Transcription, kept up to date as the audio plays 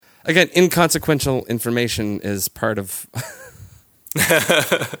Again, inconsequential information is part of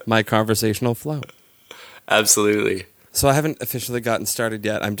my conversational flow. Absolutely. So I haven't officially gotten started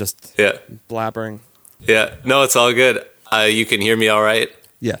yet. I'm just blabbering. Yeah. No, it's all good. You can hear me all right?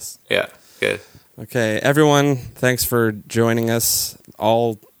 Yes. Yeah. Good. Okay, everyone, thanks for joining us,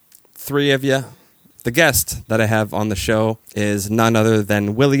 all three of you. The guest that I have on the show is none other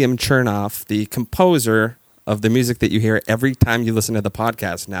than William Chernoff, the composer of the music that you hear every time you listen to the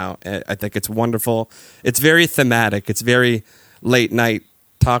podcast now. I think it's wonderful. It's very thematic. It's very late night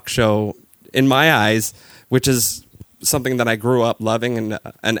talk show in my eyes, which is something that I grew up loving and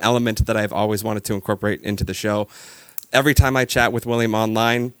an element that I've always wanted to incorporate into the show. Every time I chat with William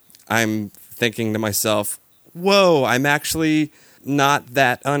online, I'm thinking to myself, whoa, I'm actually not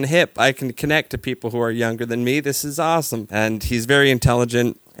that unhip. I can connect to people who are younger than me. This is awesome. And he's very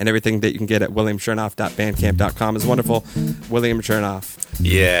intelligent, and everything that you can get at williamchernoff.bandcamp.com is wonderful. William Chernoff.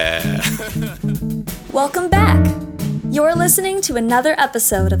 Yeah. Welcome back. You're listening to another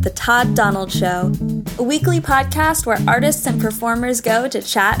episode of The Todd Donald Show, a weekly podcast where artists and performers go to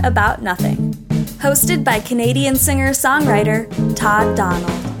chat about nothing. Hosted by Canadian singer-songwriter Todd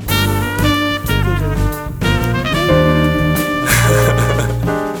Donald.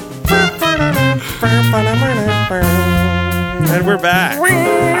 And we're back.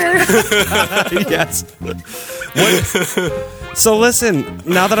 Yes. So listen,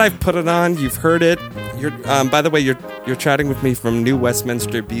 now that I've put it on, you've heard it. By the way, you're chatting with me from New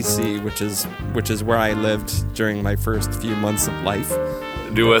Westminster, BC, which is where I lived during my first few months of life.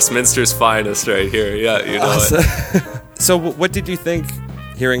 New Westminster's finest right here. Yeah, you know it. So what did you think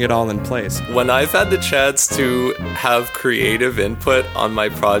hearing it all in place? When I've had the chance to have creative input on my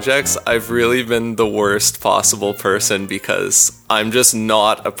projects, I've really been the worst possible person because I'm just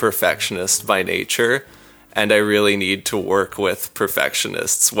not a perfectionist by nature, and I really need to work with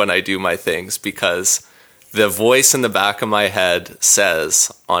perfectionists when I do my things because the voice in the back of my head says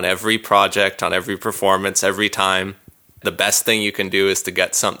on every project, on every performance, every time, the best thing you can do is to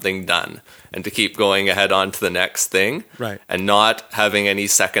get something done and to keep going ahead on to the next thing, right? And not having any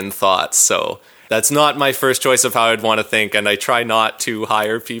second thoughts. So that's not my first choice of how I'd want to think, and I try not to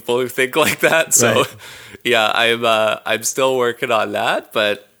hire people who think like that. So, right. Yeah, I'm still working on that.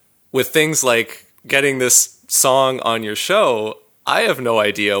 But with things like getting this song on your show, I have no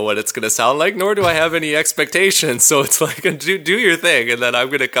idea what it's going to sound like, nor do I have any expectations. So it's like, do your thing, and then I'm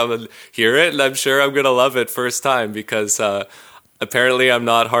going to come and hear it, and I'm sure I'm going to love it first time because apparently I'm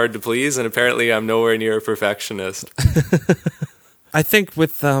not hard to please, and apparently I'm nowhere near a perfectionist. I think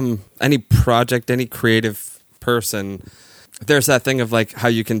with any project, any creative person, there's that thing of like how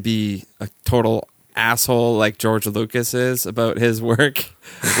you can be a total asshole like George Lucas is about his work,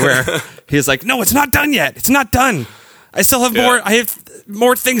 where he's like, no, it's not done yet. It's not done. I still have more. I have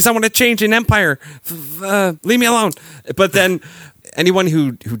more things I want to change in Empire. Leave me alone. But then anyone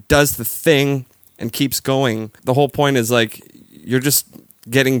who does the thing and keeps going, the whole point is like you're just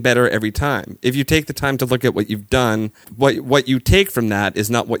getting better every time. If you take the time to look at what you've done, what you take from that is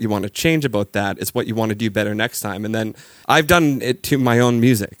not what you want to change about that. It's what you want to do better next time. And then I've done it to my own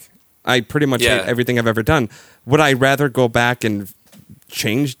music. I pretty much hate everything I've ever done. Would I rather go back and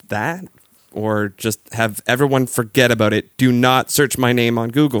change that? Or just have everyone forget about it? Do not search my name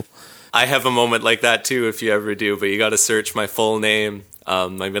on Google. I have a moment like that too, if you ever do, but you got to search my full name.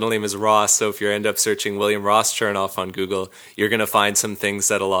 My middle name is Ross, so if you end up searching William Ross Chernoff on Google, you're going to find some things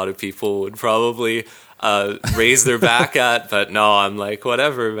that a lot of people would probably raise their back at, but no, I'm like,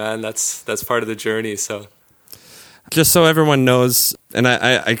 whatever, man, that's part of the journey. So, just so everyone knows, and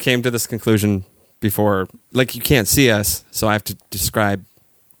I came to this conclusion before, like you can't see us, so I have to describe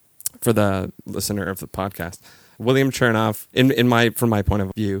for the listener of the podcast. William Chernoff, from my point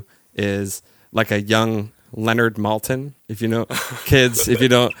of view, is like a young Leonard Maltin. If you know, kids, if you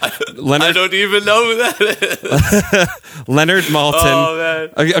don't, I don't even know who that is. Leonard Maltin.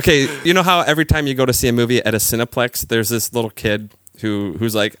 Oh man. Okay, you know how every time you go to see a movie at a Cineplex, there's this little kid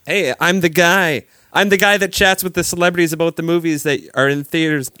who's like, "Hey, I'm the guy that chats with the celebrities about the movies that are in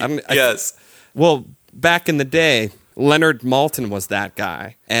theaters." Yes. Well, back in the day, Leonard Maltin was that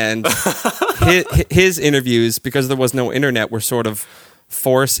guy, and his interviews, because there was no internet, were sort of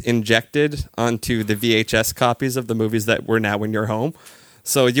force injected onto the VHS copies of the movies that were now in your home.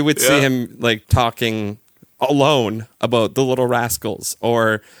 So you would see him like talking alone about The Little Rascals,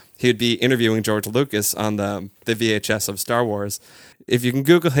 or he'd be interviewing George Lucas on the VHS of Star Wars. If you can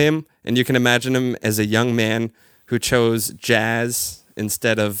Google him and you can imagine him as a young man who chose jazz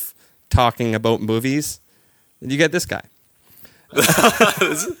instead of talking about movies, you get this guy.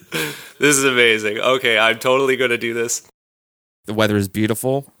 This is amazing. Okay, I'm totally going to do this. The weather is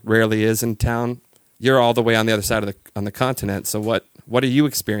beautiful, rarely is in town. You're all the way on the other side of on the continent. So what are you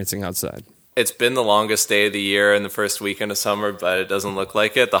experiencing outside? It's been the longest day of the year in the first weekend of summer, but it doesn't look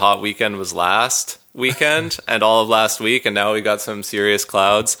like it. The hot weekend was last weekend and all of last week, and now we got some serious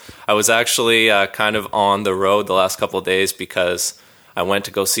clouds. I was actually kind of on the road the last couple of days because I went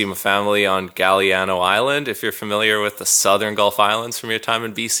to go see my family on Galiano Island. If you're familiar with the Southern Gulf Islands from your time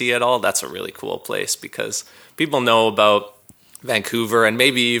in BC at all, that's a really cool place because people know about Vancouver and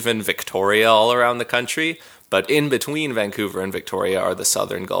maybe even Victoria all around the country. But in between Vancouver and Victoria are the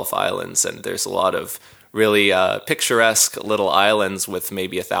Southern Gulf Islands, and there's a lot of really picturesque little islands with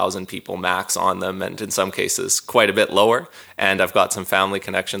maybe 1,000 people max on them, and in some cases quite a bit lower. And I've got some family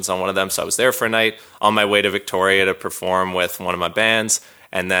connections on one of them, so I was there for a night on my way to Victoria to perform with one of my bands.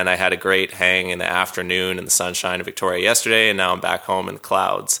 And then I had a great hang in the afternoon in the sunshine of Victoria yesterday, and now I'm back home in the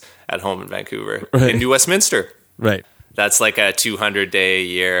clouds at home in Vancouver, in New Westminster. Right. That's like a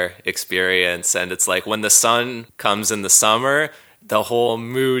 200-day-a-year experience. And it's like when the sun comes in the summer, the whole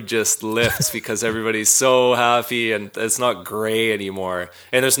mood just lifts because everybody's so happy and it's not gray anymore.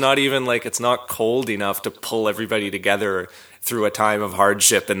 And there's not even it's not cold enough to pull everybody together through a time of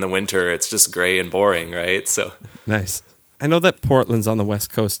hardship in the winter. It's just gray and boring, right? So nice. I know that Portland's on the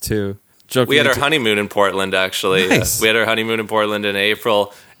West Coast too. We had our honeymoon in Portland, actually. Nice. We had our honeymoon in Portland in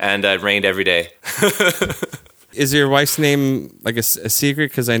April, and it rained every day. Is your wife's name a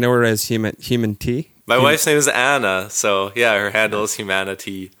secret? Because I know her as Human T. My wife's name is Anna, so yeah, her handle is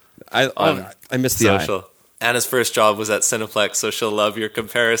Humanity. I missed the social. Anna's first job was at Cineplex, so she'll love your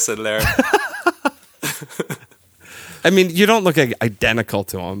comparison there. I mean, you don't look identical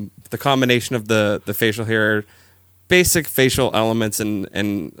to him. The combination of the facial hair, basic facial elements,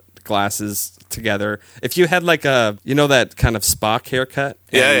 and glasses together. If you had that kind of Spock haircut,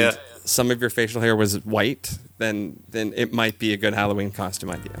 and some of your facial hair was white, then it might be a good Halloween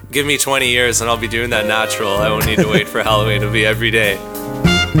costume idea. Give me 20 years and I'll be doing that natural. I won't need to wait for Halloween. It'll be every day.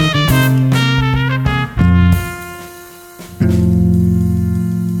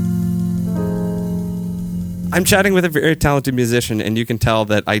 I'm chatting with a very talented musician, and you can tell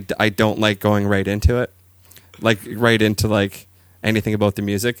that I don't like going right into it, right into anything about the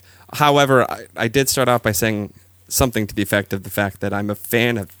music. However, I did start off by saying something to the effect of the fact that I'm a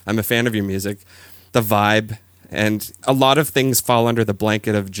fan of your music, the vibe, and a lot of things fall under the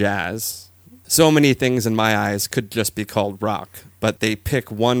blanket of jazz. So many things in my eyes could just be called rock, but they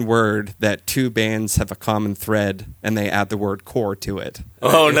pick one word that two bands have a common thread, and they add the word core to it.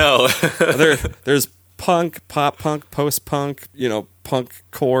 Oh no! There's punk, pop punk, post punk, punk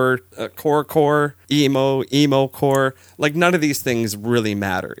core, core, emo core. None of these things really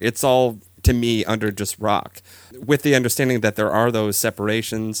matter. It's all, to me, under just rock. With the understanding that there are those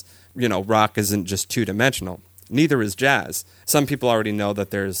separations, rock isn't just two-dimensional. Neither is jazz. Some people already know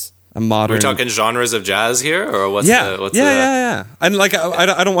that there's a modern... We're talking genres of jazz here, or what's yeah. And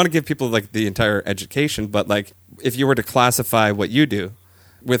I don't want to give people the entire education, but if you were to classify what you do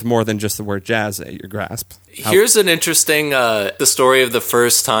with more than just the word jazz at your grasp. Here's an interesting the story of the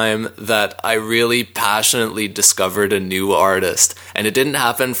first time that I really passionately discovered a new artist. And it didn't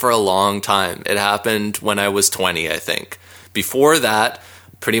happen for a long time. It happened when I was 20, I think. Before that,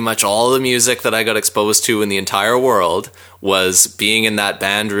 pretty much all the music that I got exposed to in the entire world was being in that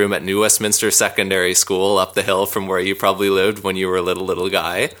band room at New Westminster Secondary School up the hill from where you probably lived when you were a little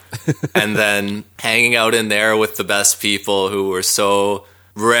guy. And then hanging out in there with the best people who were so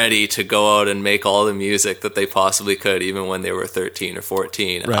ready to go out and make all the music that they possibly could, even when they were 13 or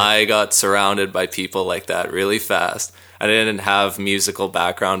 14. Right. I got surrounded by people like that really fast. I didn't have musical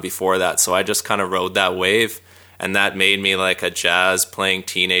background before that, so I just kind of rode that wave, and that made me a jazz playing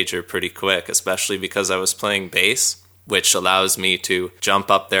teenager pretty quick, especially because I was playing bass, which allows me to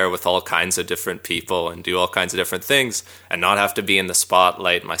jump up there with all kinds of different people and do all kinds of different things and not have to be in the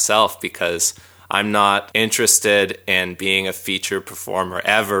spotlight myself, because I'm not interested in being a feature performer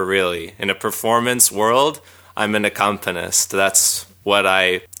ever, really. In a performance world, I'm an accompanist. That's what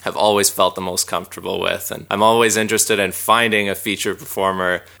I have always felt the most comfortable with. And I'm always interested in finding a feature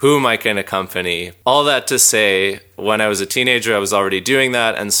performer whom I can accompany. All that to say, when I was a teenager, I was already doing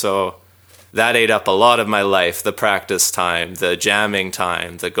that. And so that ate up a lot of my life, the practice time, the jamming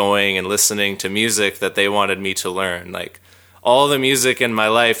time, the going and listening to music that they wanted me to learn. All the music in my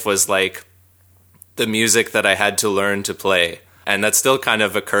life was the music that I had to learn to play. And that's still kind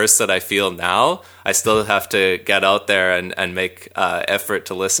of a curse that I feel now. I still have to get out there and make effort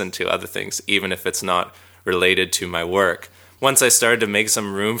to listen to other things, even if it's not related to my work. Once I started to make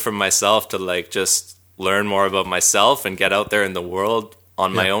some room for myself to just learn more about myself and get out there in the world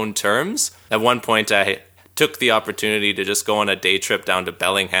on my own terms, at one point I took the opportunity to just go on a day trip down to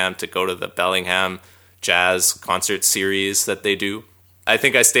Bellingham to go to the Bellingham Jazz concert series that they do. I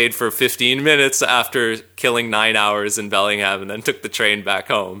think I stayed for 15 minutes after killing 9 hours in Bellingham and then took the train back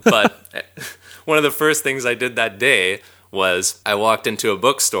home. But one of the first things I did that day was I walked into a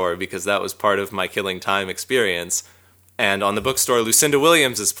bookstore because that was part of my killing time experience. And on the bookstore, Lucinda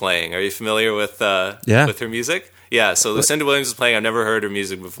Williams is playing. Are you familiar with her music? Yeah, so Lucinda Williams is playing. I've never heard her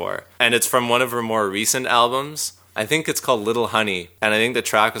music before. And it's from one of her more recent albums. I think it's called Little Honey. And I think the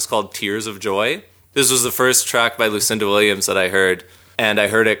track was called Tears of Joy. This was the first track by Lucinda Williams that I heard. And I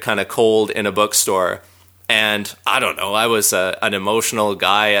heard it kind of cold in a bookstore. And I don't know, I was an emotional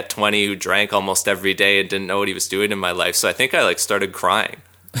guy at 20 who drank almost every day and didn't know what he was doing in my life. So I think I started crying.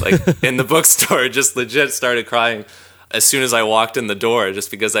 In the bookstore, just legit started crying as soon as I walked in the door,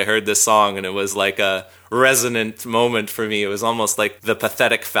 just because I heard this song, and it was like a resonant moment for me. It was almost like the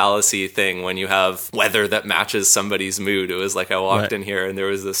pathetic fallacy thing when you have weather that matches somebody's mood. It was like I walked in here and there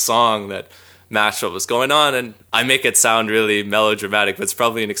was this song that matched what was going on, and I make it sound really melodramatic, but it's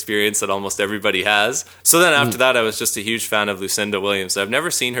probably an experience that almost everybody has. So then after that, I was just a huge fan of Lucinda Williams. I've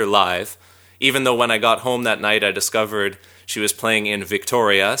never seen her live, even though when I got home that night, I discovered she was playing in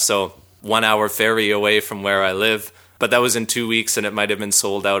Victoria, so 1 hour ferry away from where I live. But that was in 2 weeks, and it might have been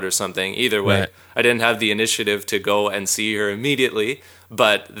sold out or something. Either way, I didn't have the initiative to go and see her immediately.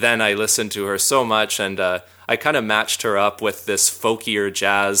 But then I listened to her so much, and I kind of matched her up with this folkier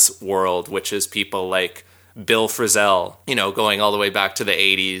jazz world, which is people like Bill Frisell, going all the way back to the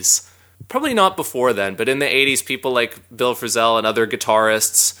 80s. Probably not before then, but in the 80s, people like Bill Frisell and other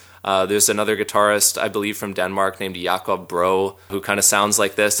guitarists. There's another guitarist, I believe, from Denmark named Jakob Bro, who kind of sounds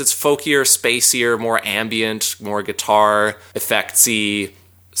like this. It's folkier, spacier, more ambient, more guitar, effectsy,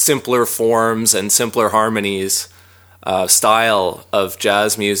 simpler forms and simpler harmonies style of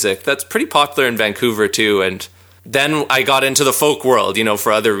jazz music. That's pretty popular in Vancouver too. And then I got into the folk world,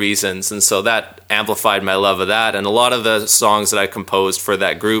 for other reasons. And so that amplified my love of that. And a lot of the songs that I composed for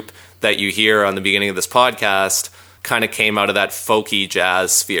that group that you hear on the beginning of this podcast kind of came out of that folky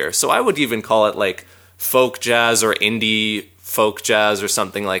jazz sphere. So I would even call it like folk jazz or indie folk jazz or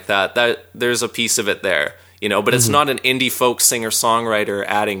something like that. That there's a piece of it there, but it's not an indie folk singer-songwriter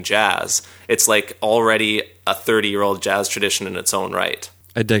adding jazz. It's like already a 30-year-old jazz tradition in its own right.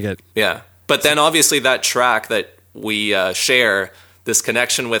 I dig it. Yeah. But then obviously that track that we share this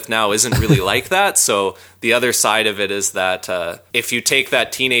connection with now isn't really like that. So the other side of it is that if you take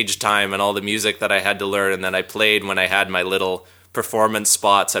that teenage time and all the music that I had to learn and that I played when I had my little performance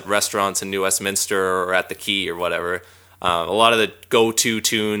spots at restaurants in New Westminster or at the Key or whatever, a lot of the go-to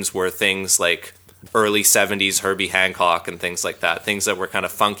tunes were things like early 70s Herbie Hancock and things like that, things that were kind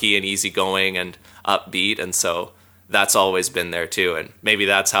of funky and easygoing and upbeat. And so that's always been there too. And maybe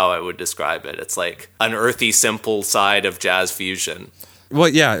that's how I would describe it. It's like an earthy, simple side of jazz fusion. Well,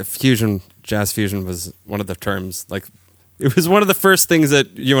 yeah, jazz fusion was one of the terms. Like, it was one of the first things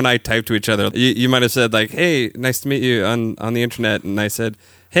that you and I typed to each other. You might have said like, "Hey, nice to meet you on the internet," and I said,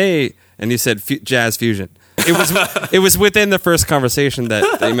 "Hey," and you said jazz fusion. It was within the first conversation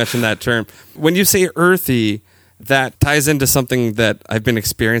that you mentioned that term. When you say earthy, that ties into something that I've been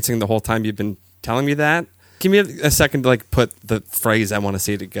experiencing the whole time you've been telling me that. Give me a second to put the phrase I want to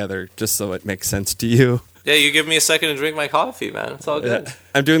say together, just so it makes sense to you. Yeah, you give me a second to drink my coffee, man. It's all good. Yeah.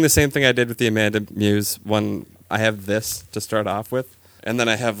 I'm doing the same thing I did with the Amanda Muse. One, I have this to start off with, and then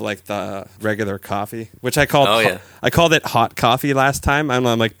I have the regular coffee, which I called. I called it hot coffee last time. I'm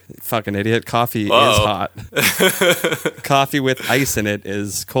like, fucking idiot. Coffee is hot. Coffee with ice in it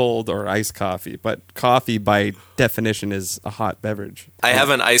is cold or iced coffee, but coffee by definition is a hot beverage. I have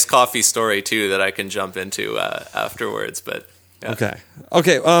an iced coffee story too that I can jump into afterwards. But yeah.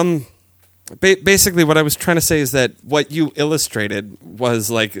 Okay. Basically, what I was trying to say is that what you illustrated was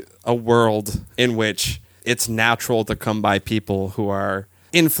like a world in which it's natural to come by people who are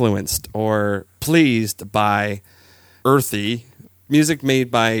influenced or pleased by earthy music made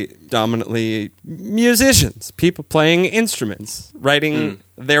by dominantly musicians, people playing instruments, writing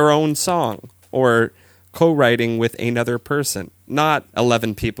their own song, or co-writing with another person, not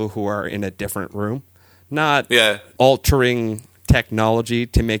 11 people who are in a different room, not altering technology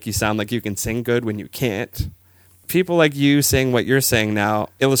to make you sound like you can sing good when you can't. People like you saying what you're saying now,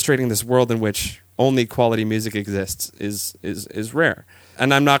 illustrating this world in which only quality music exists, is rare.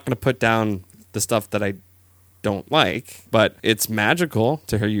 And I'm not going to put down the stuff that I don't like, but it's magical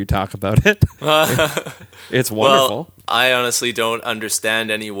to hear you talk about it. It's wonderful. Well, I honestly don't understand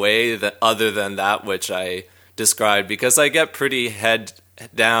any way that other than that which I described, because I get pretty head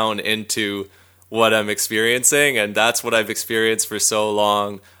down into what I'm experiencing, and that's what I've experienced for so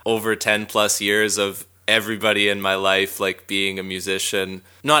long, over 10 plus years of everybody in my life, like being a musician,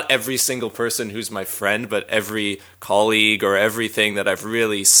 not every single person who's my friend, but every colleague or everything that I've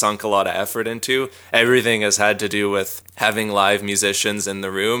really sunk a lot of effort into, everything has had to do with having live musicians in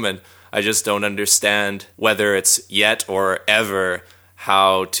the room. And I just don't understand whether it's yet or ever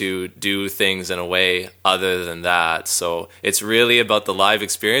how to do things in a way other than that. So it's really about the live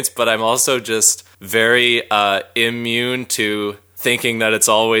experience, but I'm also just very immune to thinking that it's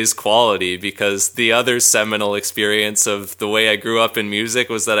always quality, because the other seminal experience of the way I grew up in music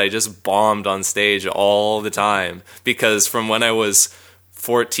was that I just bombed on stage all the time. Because from when I was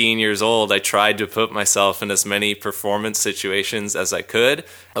 14 years old, I tried to put myself in as many performance situations as I could.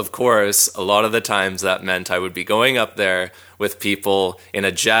 Of course, a lot of the times that meant I would be going up there with people in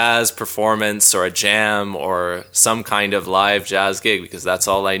a jazz performance or a jam or some kind of live jazz gig, because that's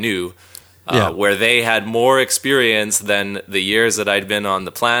all I knew, where they had more experience than the years that I'd been on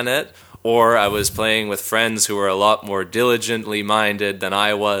the planet, or I was playing with friends who were a lot more diligently minded than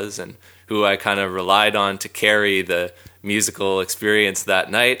I was and who I kind of relied on to carry the musical experience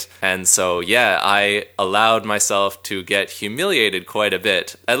that night. And so, yeah, I allowed myself to get humiliated quite a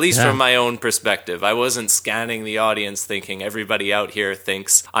bit, at least from my own perspective. I wasn't scanning the audience thinking everybody out here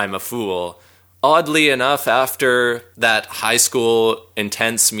thinks I'm a fool. Oddly enough, after that high school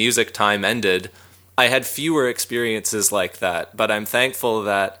intense music time ended, I had fewer experiences like that, but I'm thankful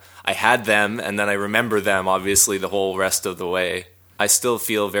that I had them, and then I remember them, obviously, the whole rest of the way. I still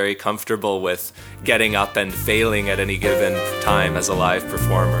feel very comfortable with getting up and failing at any given time as a live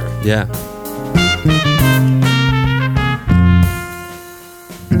performer. Yeah.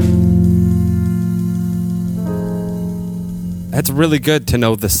 That's really good to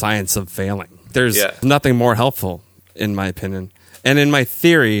know the science of failing. There's nothing more helpful, in my opinion. And in my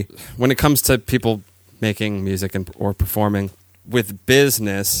theory, when it comes to people making music or performing, with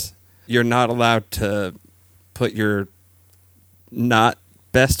business, you're not allowed to put your not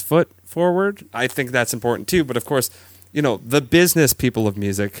best foot forward. I think that's important too. But of course, the business people of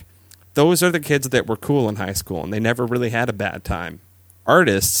music, those are the kids that were cool in high school and they never really had a bad time.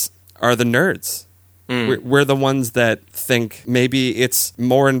 Artists are the nerds. We're the ones that think maybe it's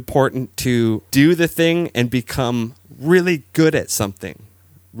more important to do the thing and become really good at something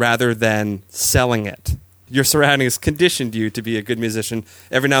rather than selling it. Your surroundings conditioned you to be a good musician.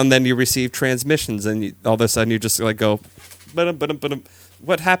 Every now and then you receive transmissions and all of a sudden you just like go, ba-dum.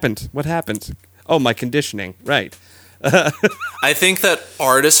 What happened? Oh, my conditioning. Right. I think that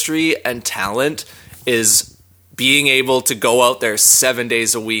artistry and talent is being able to go out there 7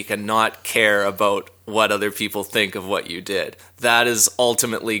 days a week and not care about what other people think of what you did. That is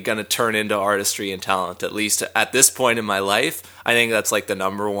ultimately going to turn into artistry and talent, at least at this point in my life. I think that's like the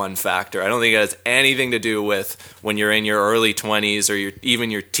number one factor. I don't think it has anything to do with when you're in your early 20s or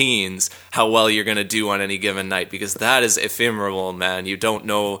even your teens, how well you're going to do on any given night, because that is ephemeral, man. You don't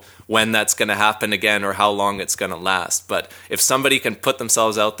know when that's going to happen again or how long it's going to last. But if somebody can put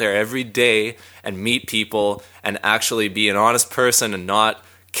themselves out there every day and meet people and actually be an honest person and not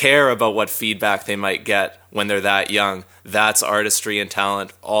care about what feedback they might get when they're that young, that's artistry and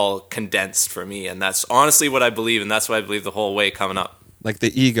talent all condensed for me. And that's honestly what I believe, and that's what I believe the whole way coming up. Like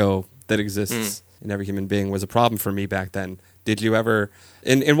the ego that exists in every human being was a problem for me back then. Did you ever,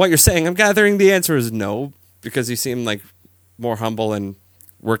 in what you're saying, I'm gathering the answer is no, because you seem like more humble and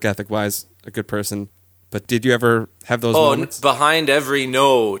work ethic wise a good person. But did you ever have those moments? Behind every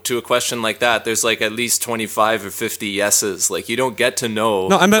no to a question like that, there's like at least 25 or 50 yeses. Like you don't get to know.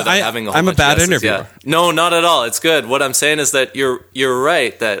 No, I'm a bad interviewer. Yeah. No, not at all. It's good. What I'm saying is that you're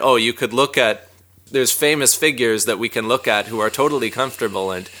right that you could look at, there's famous figures that we can look at who are totally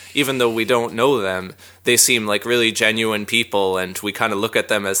comfortable, and even though we don't know them, they seem like really genuine people, and we kind of look at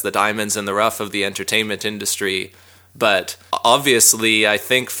them as the diamonds in the rough of the entertainment industry. But obviously, I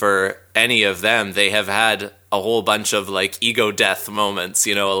think for any of them, they have had a whole bunch of like ego death moments,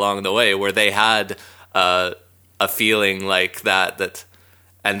 along the way where they had a feeling like that,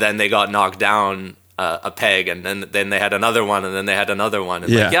 and then they got knocked down a peg, and then they had another one, and then they had another one.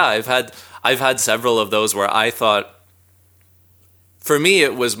 And I've had several of those where I thought, for me,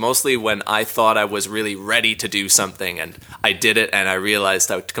 it was mostly when I thought I was really ready to do something, and I did it, and I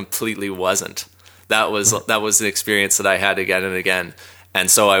realized I completely wasn't. That was the experience that I had again and again.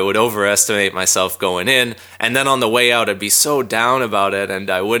 And so I would overestimate myself going in, and then on the way out I'd be so down about it, and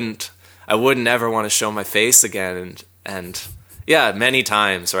I wouldn't ever want to show my face again, and yeah, many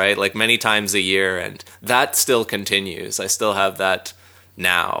times, right? Like many times a year, and that still continues. I still have that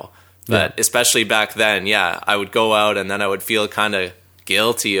now. But especially back then, I would go out and then I would feel kind of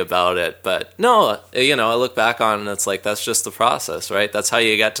guilty about it. But no, you know, I look back on it and it's like, that's just the process, right? That's how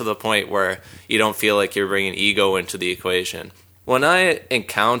you get to the point where you don't feel like you're bringing ego into the equation. When I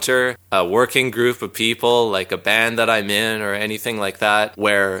encounter a working group of people, like a band that I'm in or anything like that,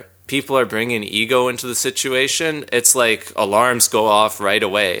 where people are bringing ego into the situation, it's like alarms go off right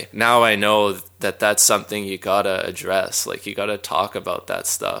away. Now I know that that's something you gotta address. Like, you gotta talk about that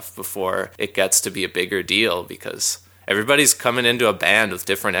stuff before it gets to be a bigger deal, because everybody's coming into a band with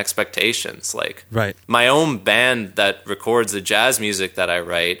different expectations. Like, right. My own band that records the jazz music that I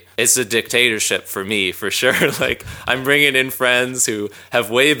write, it's a dictatorship for me, for sure. Like, I'm bringing in friends who have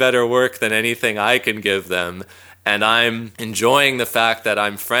way better work than anything I can give them. And I'm enjoying the fact that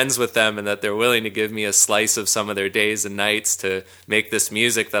I'm friends with them and that they're willing to give me a slice of some of their days and nights to make this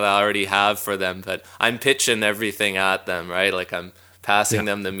music that I already have for them. But I'm pitching everything at them, right? Like, I'm passing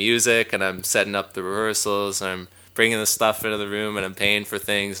them the music, and I'm setting up the rehearsals, and I'm bringing the stuff into the room, and I'm paying for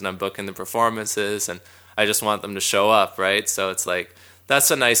things, and I'm booking the performances, and I just want them to show up, right? So it's like, that's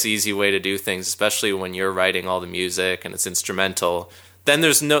a nice, easy way to do things, especially when you're writing all the music and it's instrumental. Then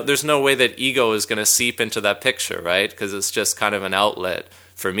there's no way that ego is going to seep into that picture, right? Because it's just kind of an outlet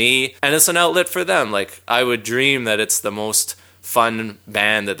for me, and it's an outlet for them. Like, I would dream that it's the most fun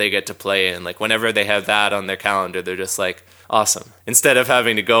band that they get to play in. Like, whenever they have that on their calendar, they're just like, awesome. Instead of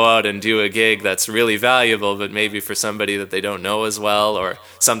having to go out and do a gig that's really valuable, but maybe for somebody that they don't know as well, or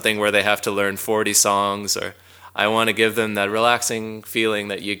something where they have to learn 40 songs, or I want to give them that relaxing feeling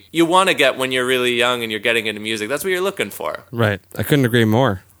that you want to get when you're really young and you're getting into music. That's what you're looking for. Right. I couldn't agree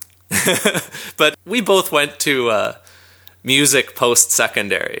more. But we both went to music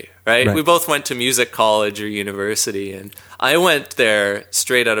post-secondary, right? We both went to music college or university, and I went there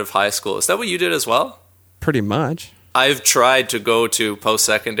straight out of high school. Is that what you did as well? Pretty much. I've tried to go to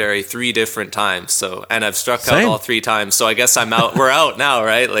post-secondary 3 different times, and I've struck out all 3 times. So I guess I'm out. We're out now,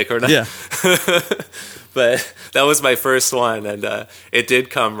 right? Like, we're not. Yeah. But that was my first one, and it did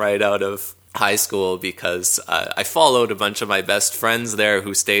come right out of high school because I followed a bunch of my best friends there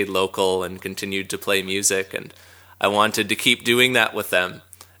who stayed local and continued to play music, and I wanted to keep doing that with them,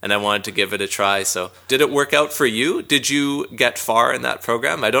 and I wanted to give it a try. So did it work out for you? Did you get far in that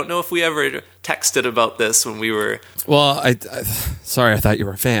program? I don't know if we ever texted about this when we were... Well, sorry, I thought you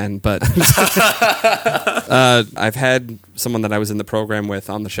were a fan, but I've had someone that I was in the program with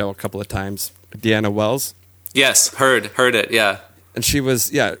on the show a couple of times, Deanna Wells. Yes, heard it, yeah. And she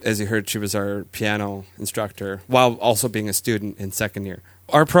was, as you heard, she was our piano instructor while also being a student in second year.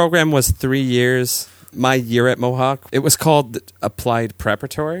 Our program was 3 years. My year at Mohawk, it was called Applied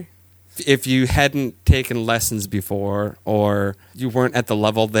Preparatory. If you hadn't taken lessons before, or you weren't at the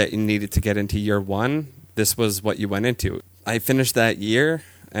level that you needed to get into year 1, this was what you went into. I finished that year,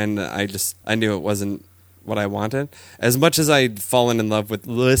 and I knew it wasn't what I wanted. As much as I'd fallen in love with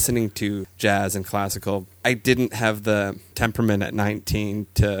listening to jazz and classical, I didn't have the temperament at 19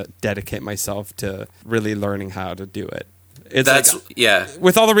 to dedicate myself to really learning how to do it.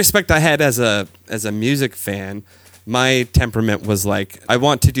 With all the respect I had as a music fan, my temperament was like, I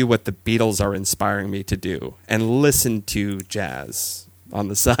want to do what the Beatles are inspiring me to do and listen to jazz on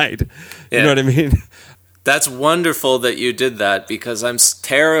the side. Yeah. You know what I mean? That's wonderful that you did that, because I'm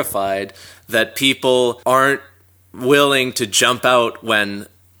terrified that people aren't willing to jump out when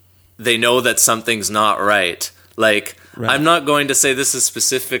they know that something's not right. Like, I'm not going to say this is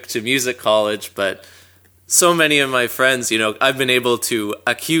specific to music college, but so many of my friends, I've been able to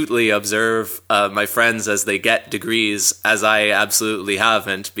acutely observe my friends as they get degrees, as I absolutely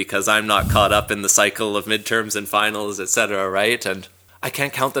haven't, because I'm not caught up in the cycle of midterms and finals, etc., right? And I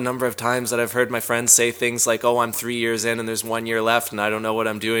can't count the number of times that I've heard my friends say things like, oh, I'm 3 years in and there's 1 year left and I don't know what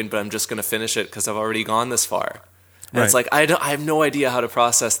I'm doing, but I'm just going to finish it because I've already gone this far. And it's like, I have no idea how to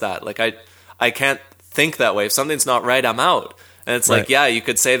process that. Like, I can't think that way. If something's not right, I'm out. And it's like, yeah, you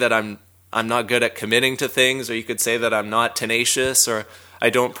could say that I'm not good at committing to things, or you could say that I'm not tenacious, or I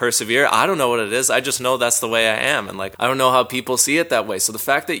don't persevere. I don't know what it is. I just know that's the way I am. And like, I don't know how people see it that way. So the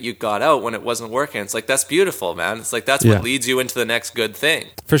fact that you got out when it wasn't working, it's like, that's beautiful, man. It's like, that's what leads you into the next good thing.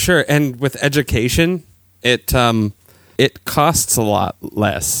 For sure. And with education, it costs a lot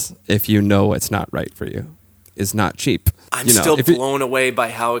less if you know it's not right for you. It's not cheap. I'm still blown away by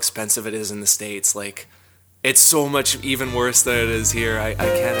how expensive it is in the States. Like, it's so much even worse than it is here. I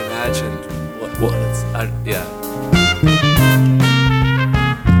can't imagine what it's...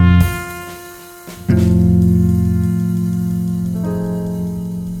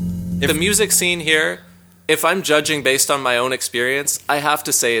 The music scene here, if I'm judging based on my own experience, I have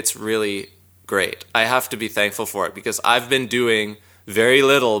to say it's really great. I have to be thankful for it, because I've been doing very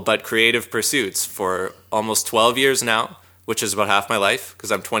little but creative pursuits for almost 12 years now, which is about half my life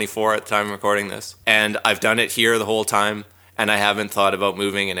because I'm 24 at the time of recording this. And I've done it here the whole time, and I haven't thought about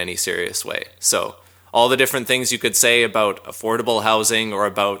moving in any serious way. So all the different things you could say about affordable housing or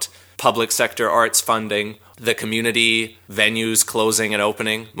about public sector arts funding, the community venues closing and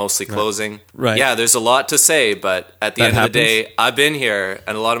opening, mostly closing. Right. Yeah, there's a lot to say, but at the That end happens. of the day, I've been here,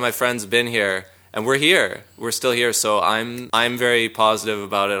 and a lot of my friends have been here, and we're here. We're still here, so I'm very positive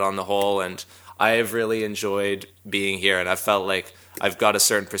about it on the whole, and I have really enjoyed being here, and I felt like I've got a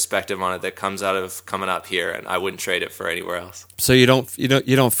certain perspective on it that comes out of coming up here, and I wouldn't trade it for anywhere else. So you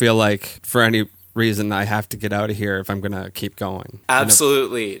don't feel like for any reason I have to get out of here if I'm going to keep going?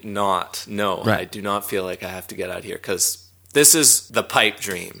 Absolutely not. No, Right. I do not feel like I have to get out of here because this is the pipe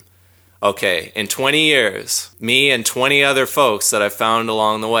dream. Okay, in 20 years, me and 20 other folks that I've found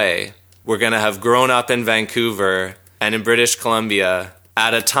along the way, we're going to have grown up in Vancouver and in British Columbia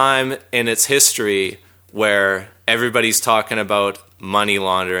at a time in its history where everybody's talking about money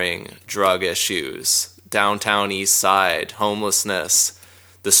laundering, drug issues, downtown east side, homelessness,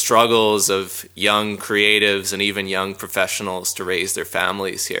 the struggles of young creatives and even young professionals to raise their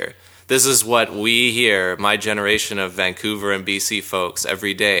families here. This is what we hear, my generation of Vancouver and BC folks,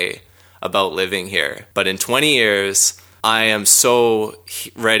 every day about living here. But in 20 years, I am so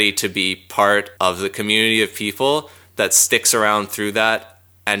ready to be part of the community of people that sticks around through that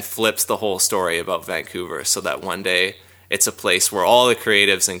and flips the whole story about Vancouver so that one day it's a place where all the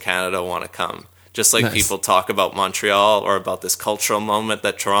creatives in Canada want to come. Just like Nice. people talk about Montreal or about this cultural moment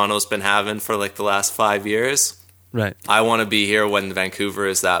that Toronto's been having for like the last 5 years. Right. I want to be here when Vancouver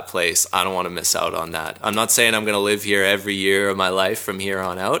is that place. I don't want to miss out on that. I'm not saying I'm going to live here every year of my life from here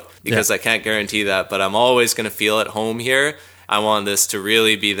on out because I can't guarantee that, but I'm always going to feel at home here. I want this to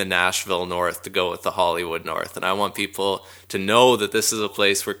really be the Nashville North to go with the Hollywood North. And I want people to know that this is a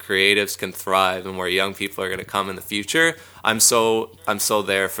place where creatives can thrive and where young people are going to come in the future. I'm so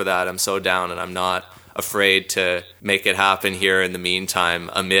there for that. I'm so down, and I'm not afraid to make it happen here in the meantime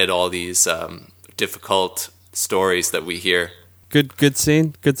amid all these difficult stories that we hear. Good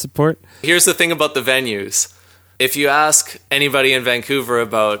scene, good support. Here's the thing about the venues. If you ask anybody in Vancouver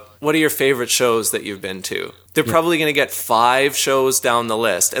about what are your favorite shows that you've been to, they're probably going to get 5 shows down the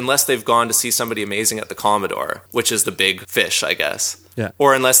list, unless they've gone to see somebody amazing at the Commodore, which is the big fish, I guess. Yeah.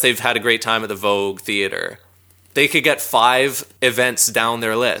 Or unless they've had a great time at the Vogue Theatre. They could get 5 events down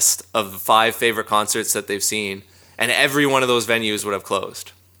their list of the 5 favorite concerts that they've seen, and every one of those venues would have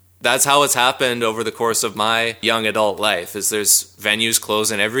closed. That's how it's happened over the course of my young adult life. Is there's venues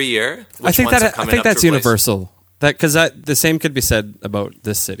closing every year. I think that's universal. That because the same could be said about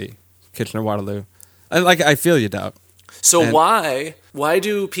this city, Kitchener-Waterloo. I feel you, Doubt. So why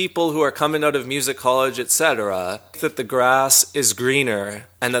do people who are coming out of music college, etc., that the grass is greener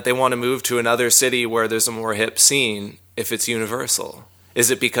and that they want to move to another city where there's a more hip scene if it's universal? Is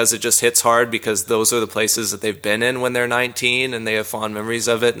it because it just hits hard because those are the places that they've been in when they're 19 and they have fond memories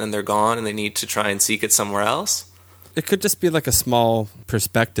of it and then they're gone and they need to try and seek it somewhere else? It could just be like a small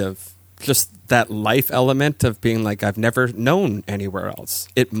perspective. Just that life element of being like, I've never known anywhere else.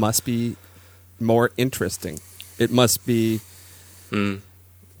 It must be more interesting. It must be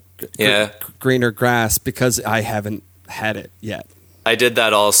greener grass because I haven't had it yet. I did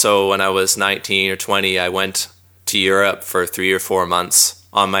that also when I was 19 or 20. I went to Europe for 3 or 4 months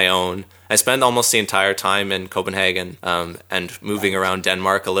on my own. I spent almost the entire time in Copenhagen and moving around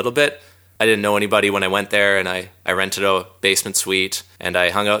Denmark a little bit. I didn't know anybody when I went there, and I rented a basement suite, and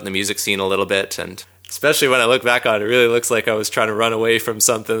I hung out in the music scene a little bit. And especially when I look back on it, it really looks like I was trying to run away from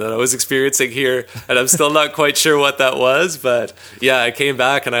something that I was experiencing here, and I'm still not quite sure what that was. But yeah, I came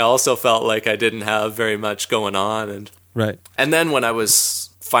back, and I also felt like I didn't have very much going on. And then when I was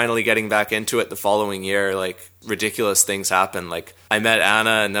finally getting back into it the following year, like ridiculous things happened. Like I met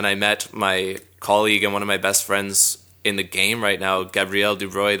Anna, and then I met my colleague and one of my best friends in the game right now, Gabriel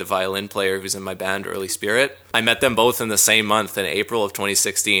Dubroy, the violin player who's in my band Early Spirit. I met them both in the same month in April of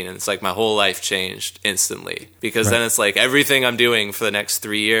 2016, and it's like my whole life changed instantly because then it's like everything I'm doing for the next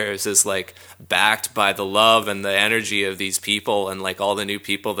 3 years is like backed by the love and the energy of these people and like all the new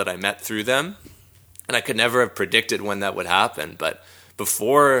people that I met through them. And I could never have predicted when that would happen, but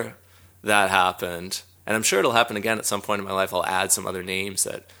before that happened, and I'm sure it'll happen again at some point in my life, I'll add some other names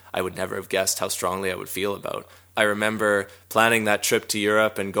that I would never have guessed how strongly I would feel about. I remember planning that trip to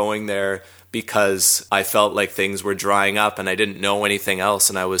Europe and going there because I felt like things were drying up and I didn't know anything else,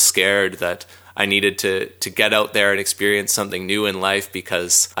 and I was scared that I needed to get out there and experience something new in life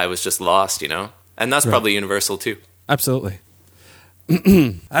because I was just lost, you know? And that's probably universal too. Absolutely.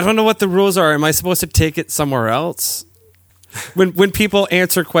 I don't know what the rules are. Am I supposed to take it somewhere else? when people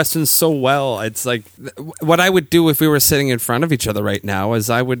answer questions so well, it's like what I would do if we were sitting in front of each other right now is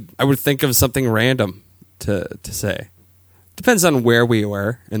I would think of something random to say. Depends on where we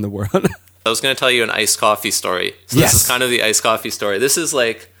were in the world. I was going to tell you an iced coffee story. So Yes. This is kind of the iced coffee story. This is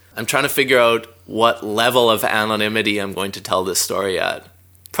like, I'm trying to figure out what level of anonymity I'm going to tell this story at.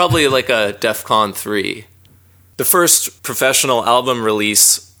 Probably like a DEFCON 3. The first professional album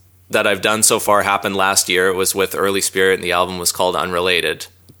release that I've done so far happened last year. It was with Early Spirit, and the album was called Unrelated.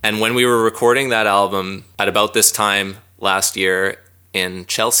 And when we were recording that album at about this time last year in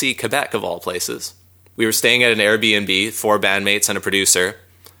Chelsea, Quebec, of all places, we were staying at an Airbnb, 4 bandmates and a producer.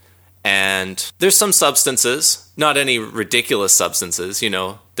 And there's some substances, not any ridiculous substances, you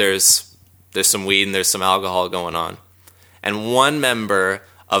know, there's some weed and there's some alcohol going on. And one member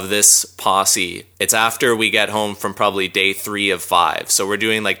of this posse, it's after we get home from probably day 3 of 5. So we're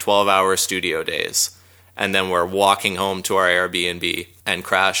doing like 12-hour studio days. And then we're walking home to our Airbnb and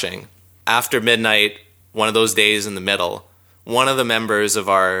crashing. After midnight, one of those days in the middle, one of the members of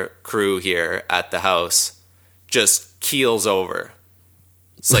our crew here at the house just keels over.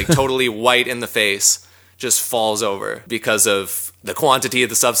 It's like totally white in the face, just falls over because of the quantity of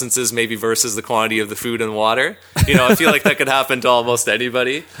the substances maybe versus the quantity of the food and water. You know, I feel like that could happen to almost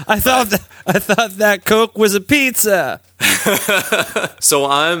anybody. I thought that Coke was a pizza. So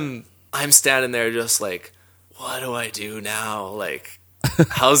I'm standing there just like, what do I do now? Like,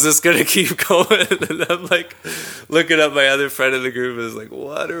 how's this going to keep going? And I'm like looking at my other friend in the group and is like,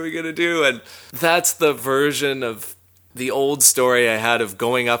 what are we going to do? And that's the version of the old story I had of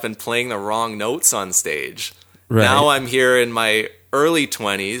going up and playing the wrong notes on stage. Right. Now I'm here in my early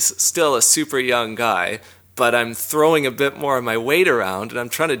 20s, still a super young guy, but I'm throwing a bit more of my weight around and I'm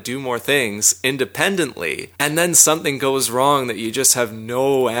trying to do more things independently. And then something goes wrong that you just have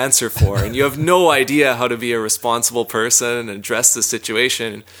no answer for. And you have no idea how to be a responsible person and address the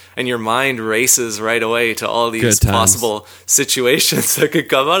situation. And your mind races right away to all these possible situations that could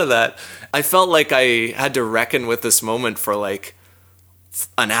come out of that. I felt like I had to reckon with this moment for like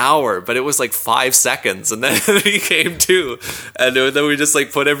an hour, but it was like 5 seconds. And then he came to. And then we just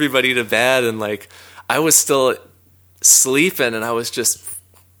like put everybody to bed and like, I was still sleeping and I was just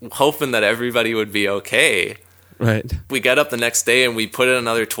hoping that everybody would be okay. Right. We got up the next day and we put in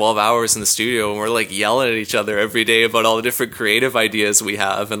another 12 hours in the studio and we're like yelling at each other every day about all the different creative ideas we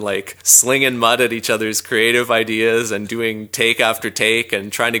have and like slinging mud at each other's creative ideas and doing take after take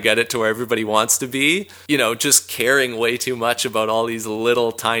and trying to get it to where everybody wants to be. You know, just caring way too much about all these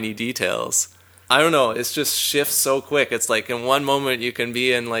little tiny details. I don't know, it's just shifts so quick. It's like in one moment you can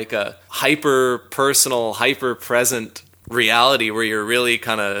be in like a hyper-personal, hyper-present reality where you're really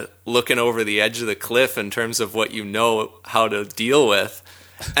kind of looking over the edge of the cliff in terms of what you know how to deal with.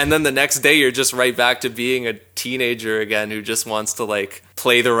 And then the next day you're just right back to being a teenager again who just wants to like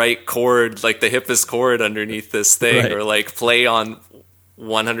play the right chord, like the hippest chord underneath this thing, right. Or like play on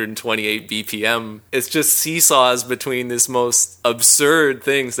 128 BPM. It's just seesaws between this most absurd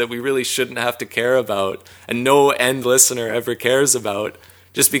things that we really shouldn't have to care about and no end listener ever cares about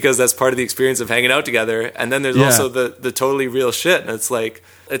just because that's part of the experience of hanging out together. And then there's also the totally real shit, and it's like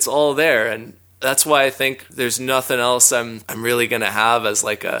it's all there. And that's why I think there's nothing else I'm really gonna have as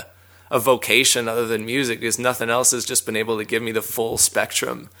like a vocation other than music, because nothing else has just been able to give me the full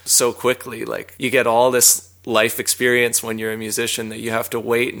spectrum so quickly. Like you get all this life experience when you're a musician that you have to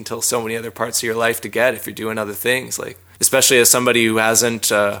wait until so many other parts of your life to get if you're doing other things, like especially as somebody who hasn't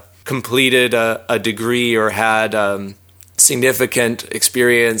completed a degree or had significant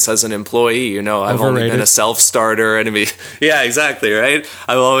experience as an employee. You know, I've only been a self-starter and yeah, exactly, right?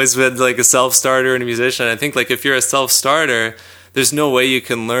 I've always been like a self-starter and a musician. I think like if you're a self-starter, there's no way you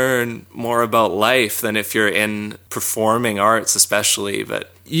can learn more about life than if you're in performing arts, especially.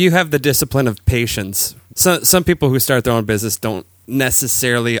 But you have the discipline of patience. Some people who start their own business don't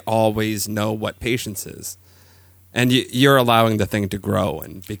necessarily always know what patience is. And you're allowing the thing to grow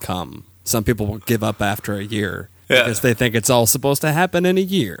and become. Some people will give up after a year because they think it's all supposed to happen in a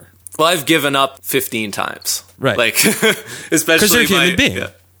year. Well, I've given up 15 times. Right. Like, especially because you're a human being.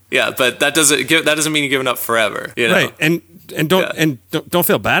 Yeah, but that doesn't mean you're giving up forever. You know? Right. And don't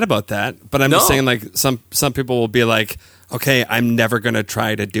feel bad about that. But I'm just saying, like some people will be like, okay, I'm never going to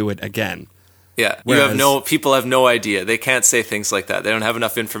try to do it again. Yeah, people have no idea. They can't say things like that. They don't have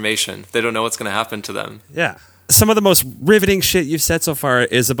enough information. They don't know what's going to happen to them. Yeah. Some of the most riveting shit you've said so far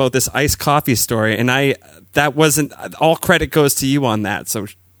is about this iced coffee story, and that wasn't all credit goes to you on that. So,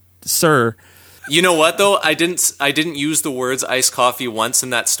 sir, You know what though? I didn't use the words iced coffee once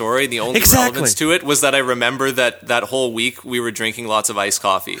in that story. The only relevance to it was that I remember that whole week we were drinking lots of iced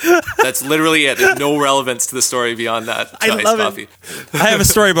coffee. That's literally it. There's no relevance to the story beyond that. I love coffee. I have a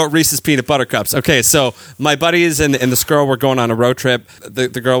story about Reese's peanut butter cups. Okay, so my buddies and this girl were going on a road trip. The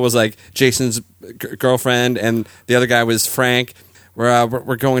girl was like Jason's girlfriend, and the other guy was Frank.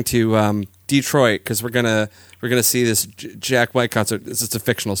 We're going to Detroit because we're gonna see this Jack White concert. This is a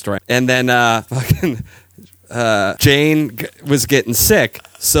fictional story. And then Jane was getting sick,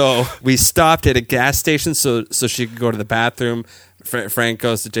 so we stopped at a gas station so she could go to the bathroom. Frank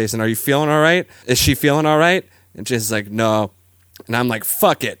goes to Jason, "Are you feeling all right? Is she feeling all right?" And Jason's like, "No." And I'm like,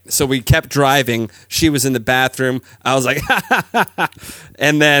 "Fuck it." So we kept driving. She was in the bathroom. I was like,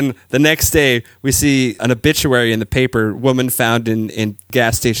 And then the next day, we see an obituary in the paper, woman found in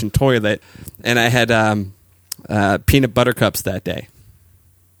gas station toilet. And I had peanut butter cups that day.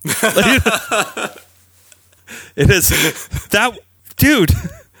 It is that, dude.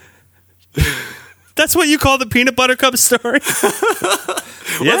 That's what you call the peanut butter cup story?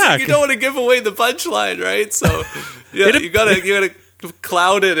 Yeah. You don't want to give away the punchline, right? So yeah, you gotta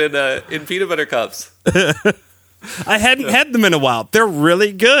cloud it in peanut butter cups. I hadn't had them in a while. They're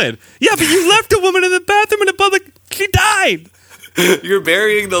really good. Yeah, but you left a woman in the bathroom in a public. She died. You're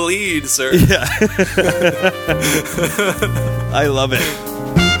burying the lead, sir. Yeah. I love it.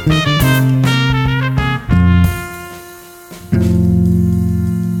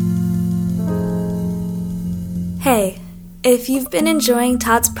 Hey, if you've been enjoying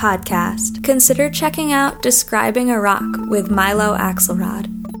Todd's podcast, consider checking out Describing a Rock with Milo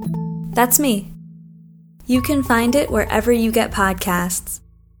Axelrod. That's me. You can find it wherever you get podcasts.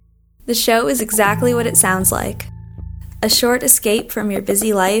 The show is exactly what it sounds like. A short escape from your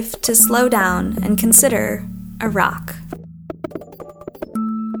busy life to slow down and consider a rock.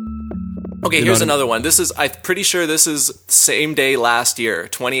 Okay, here's another one. I'm pretty sure this is same day last year,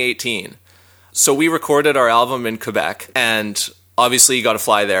 2018. So we recorded our album in Quebec, and obviously you got to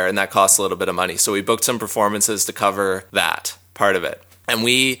fly there, and that costs a little bit of money. So we booked some performances to cover that part of it. And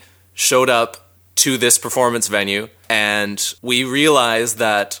we showed up to this performance venue, and we realized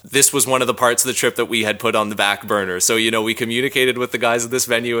that this was one of the parts of the trip that we had put on the back burner. So, we communicated with the guys at this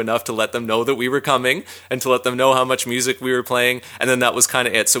venue enough to let them know that we were coming and to let them know how much music we were playing, and then that was kind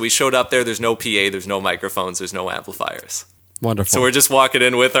of it. So we showed up there, there's no PA, there's no microphones, there's no amplifiers. Wonderful. So we're just walking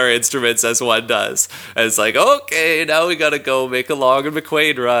in with our instruments as one does. And it's like, okay, now we got to go make a Long and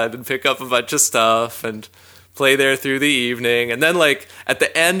McQuaid run and pick up a bunch of stuff and play there through the evening. And then at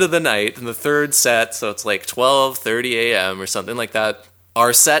the end of the night, in the third set, so it's 12:30 a.m. or something like that,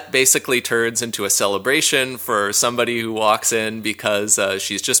 our set basically turns into a celebration for somebody who walks in because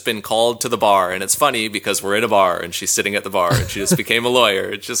she's just been called to the bar. And it's funny because we're in a bar and she's sitting at the bar and she just became a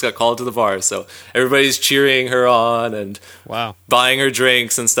lawyer and just got called to the bar. So everybody's cheering her on and buying her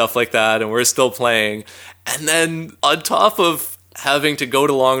drinks and stuff like that. And we're still playing. And then on top of having to go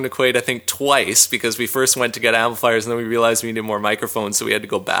to Long and McQuaid, I think twice, because we first went to get amplifiers and then we realized we needed more microphones, so we had to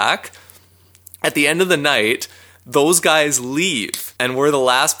go back. At the end of the night, those guys leave, and we're the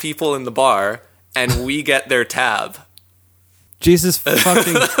last people in the bar, and we get their tab. Jesus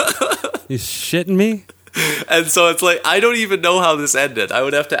fucking... You shitting me? And so it's I don't even know how this ended. I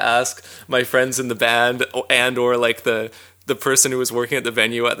would have to ask my friends in the band and or the person who was working at the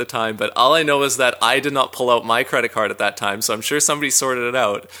venue at the time. But all I know is that I did not pull out my credit card at that time, so I'm sure somebody sorted it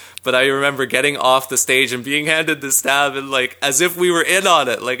out. But I remember getting off the stage and being handed this tab and as if we were in on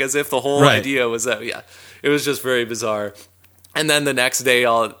it, as if the whole idea was that, it was just very bizarre. And then the next day,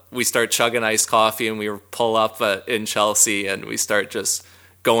 we start chugging iced coffee, and we pull up in Chelsea, and we start just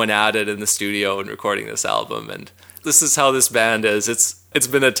going at it in the studio and recording this album. And this is how this band is. It's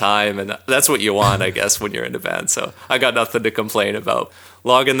been a time, and that's what you want, I guess, when you're in a band. So I got nothing to complain about.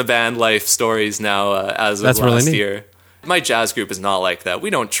 Logging the band life stories now as of last year. My jazz group is not like that.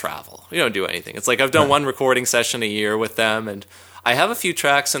 We don't travel. We don't do anything. It's I've done one recording session a year with them, and I have a few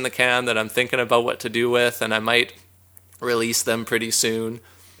tracks in the can that I'm thinking about what to do with, and I might release them pretty soon.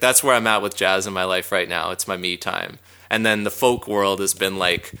 That's where I'm at with jazz in my life right now. It's my me time. And then the folk world has been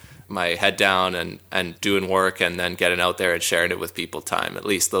my head down and doing work and then getting out there and sharing it with people time. At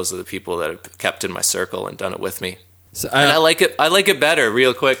least those are the people that have kept in my circle and done it with me. So and I like it. I like it better,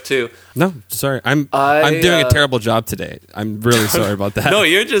 real quick too. No, sorry, I'm doing a terrible job today. I'm really sorry about that. No,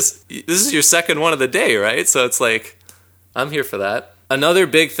 this is your second one of the day, right? So it's I'm here for that. Another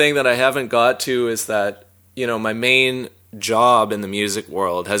big thing that I haven't got to is that, my main job in the music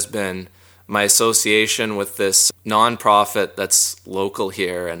world has been my association with this nonprofit that's local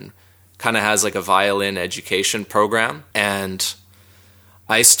here and kind of has a violin education program. And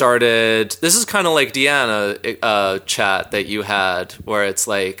I started, this is kind of like Deanna chat that you had, where it's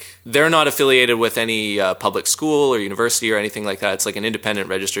like, they're not affiliated with any public school or university or anything like that. It's like an independent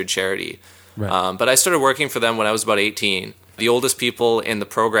registered charity. Right. But I started working for them when I was about 18. The oldest people in the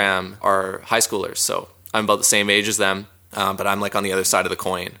program are high schoolers, so I'm about the same age as them, but I'm like on the other side of the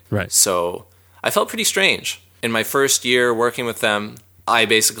coin. Right. So I felt pretty strange. In my first year working with them, I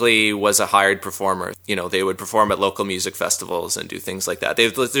basically was a hired performer. You know, they would perform at local music festivals and do things like that.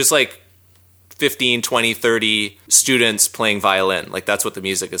 There's like 15, 20, 30 students playing violin. Like, that's what the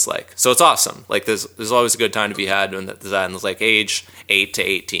music is like. So it's awesome. Like, there's always a good time to be had when there's like age 8 to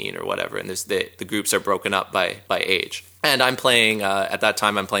 18 or whatever. And there's the groups are broken up by age. And I'm playing, at that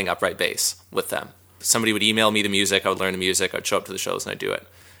time, I'm playing upright bass with them. Somebody would email me the music. I would learn the music. I'd show up to the shows and I'd do it.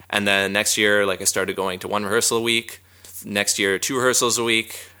 And then next year, like, I started going to 1 rehearsal a week. Next year, 2 rehearsals a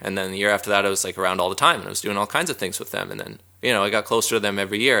week. And then the year after that, I was like around all the time. And I was doing all kinds of things with them. And then, you know, I got closer to them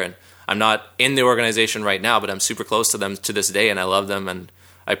every year. And I'm not in the organization right now, but I'm super close to them to this day. And I love them. And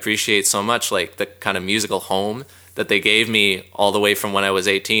I appreciate so much, like, the kind of musical home that they gave me all the way from when I was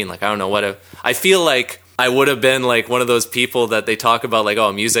 18. Like, I don't know what I feel like I would have been like one of those people that they talk about, like,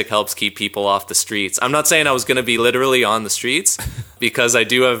 oh, music helps keep people off the streets. I'm not saying I was going to be literally on the streets, because I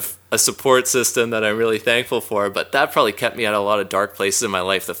do have a support system that I'm really thankful for, but that probably kept me out of a lot of dark places in my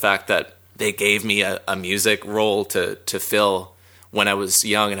life. The fact that they gave me a music role to fill when I was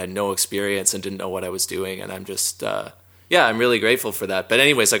young and had no experience and didn't know what I was doing. And I'm just, I'm really grateful for that. But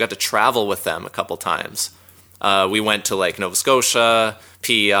anyways, I got to travel with them a couple times. We went to like Nova Scotia,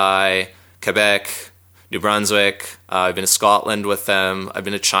 PEI, Quebec, New Brunswick. I've been to Scotland with them. I've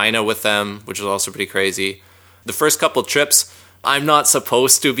been to China with them, which was also pretty crazy. The first couple trips, I'm not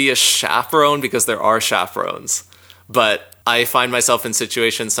supposed to be a chaperone because there are chaperones. But I find myself in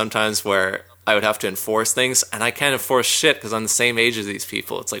situations sometimes where I would have to enforce things, and I can't enforce shit because I'm the same age as these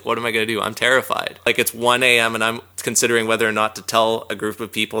people. It's like, what am I going to do? I'm terrified. Like, it's 1 a.m. and I'm considering whether or not to tell a group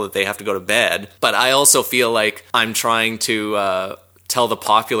of people that they have to go to bed. But I also feel like I'm trying to tell the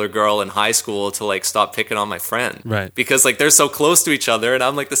popular girl in high school to like stop picking on my friend. Right. Because like they're so close to each other and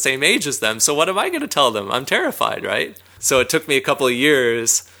I'm like the same age as them. So what am I going to tell them? I'm terrified, right? So it took me a couple of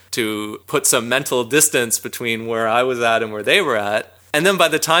years to put some mental distance between where I was at and where they were at. And then by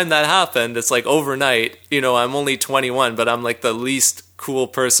the time that happened, it's like overnight, you know, I'm only 21, but I'm like the least cool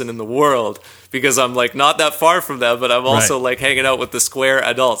person in the world because I'm like not that far from them, but I'm also like hanging out with the square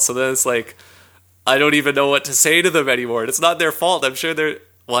adults. So then it's like, I don't even know what to say to them anymore. It's not their fault. I'm sure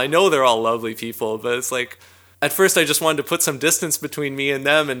I know they're all lovely people, but it's like, at first I just wanted to put some distance between me and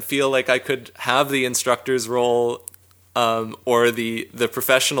them and feel like I could have the instructor's role or the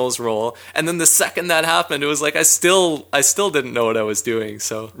professional's role. And then the second that happened, it was like I still didn't know what I was doing.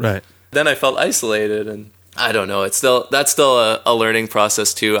 So then I felt isolated, and I don't know. That's still a learning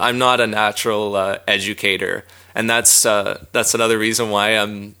process too. I'm not a natural educator, and that's another reason why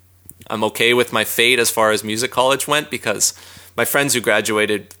I'm okay with my fate as far as music college went, because my friends who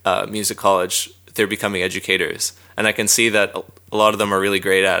graduated music college, they're becoming educators. And I can see that a lot of them are really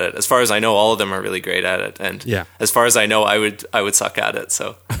great at it. As far as I know, all of them are really great at it. And as far as I know, I would suck at it.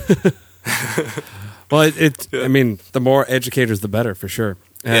 So, well, I mean, the more educators, the better, for sure.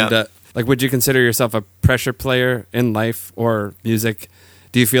 And like, would you consider yourself a pressure player in life or music?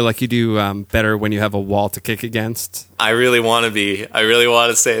 Do you feel like you do better when you have a wall to kick against? I really want to be. I really want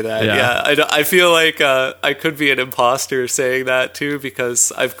to say that. Yeah. I feel like I could be an imposter saying that too,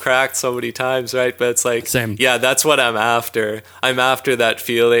 because I've cracked so many times, right? But it's like, same. Yeah, that's what I'm after. I'm after that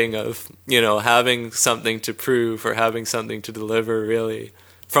feeling of, you know, having something to prove or having something to deliver, really.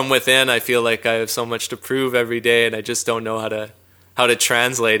 From within, I feel like I have so much to prove every day, and I just don't know how to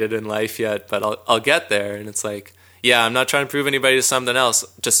translate it in life yet, but I'll get there. And it's like, yeah, I'm not trying to prove anybody to something else.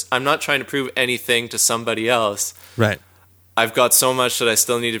 I'm not trying to prove anything to somebody else. Right. I've got so much that I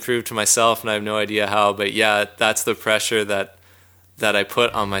still need to prove to myself, and I have no idea how. But yeah, that's the pressure that I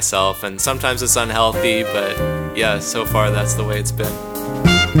put on myself. And sometimes it's unhealthy, but yeah, so far that's the way it's been.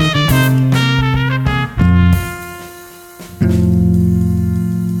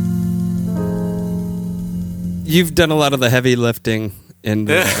 You've done a lot of the heavy lifting in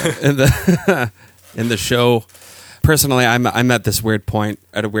the show. Personally, I'm at a weird point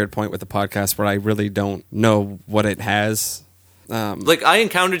with the podcast where I really don't know what it has. Like, I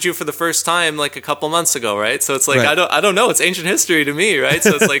encountered you for the first time like a couple months ago, right? So it's like, right. I don't know. It's ancient history to me, right?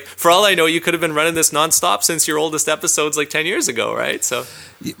 So it's like, for all I know, you could have been running this nonstop since your oldest episodes like 10 years ago, right? So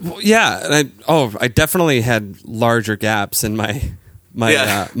yeah, I definitely had larger gaps in my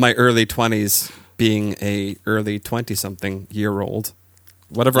early 20s, being a early 20-something year old.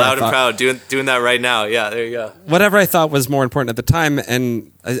 whatever Loud I thought, and proud, doing that right now. Yeah, there you go. whatever I thought was more important at the time.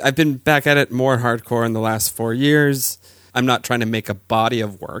 And I've been back at it more hardcore in the last 4 years. I'm not trying to make a body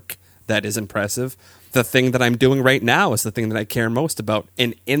of work that is impressive. The thing that I'm doing right now is the thing that I care most about.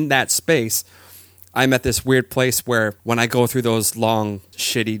 And in that space, I'm at this weird place where when I go through those long,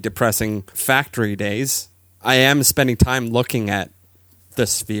 shitty, depressing factory days, I am spending time looking at the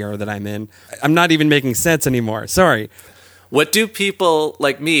sphere that I'm in. I'm not even making sense anymore. Sorry. What do people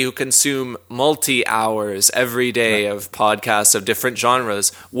like me who consume multi-hours every day of podcasts of different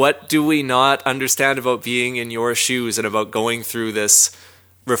genres, what do we not understand about being in your shoes and about going through this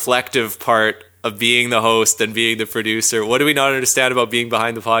reflective part of being the host and being the producer? What do we not understand about being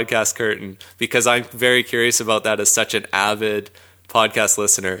behind the podcast curtain? Because I'm very curious about that as such an avid podcast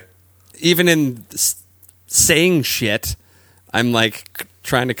listener. Even in saying shit, I'm like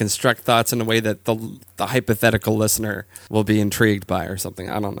trying to construct thoughts in a way that the hypothetical listener will be intrigued by or something.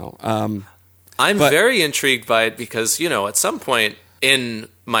 I don't know. I'm very intrigued by it because, at some point in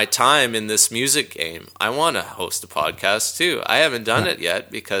my time in this music game, I want to host a podcast too. I haven't done it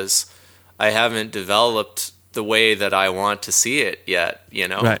yet because I haven't developed the way that I want to see it yet,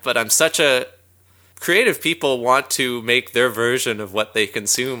 Right. But I'm such a creative people want to make their version of what they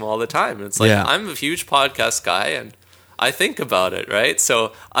consume all the time. And it's like, I'm a huge podcast guy and I think about it, right?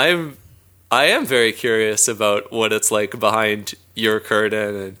 So I am very curious about what it's like behind your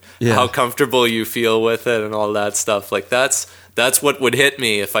curtain and how comfortable you feel with it and all that stuff. Like that's what would hit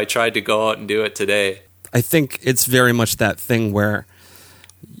me if I tried to go out and do it today. I think it's very much that thing where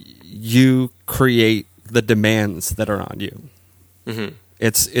you create the demands that are on you. Mm-hmm.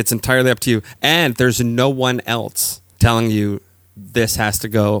 It's entirely up to you. And there's no one else telling you this has to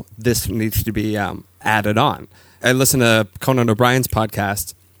go, this needs to be added on. I listen to Conan O'Brien's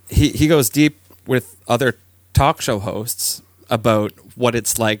podcast. He goes deep with other talk show hosts about what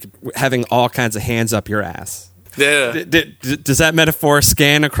it's like having all kinds of hands up your ass. Yeah. Does that metaphor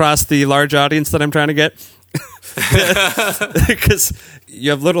scan across the large audience that I'm trying to get? Because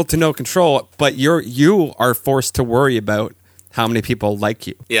you have little to no control, but you are forced to worry about how many people like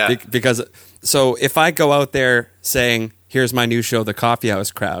you. Yeah. So if I go out there saying, here's my new show, The Coffee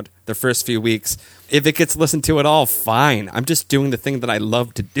House Crowd, the first few weeks, if it gets listened to at all, fine. I'm just doing the thing that I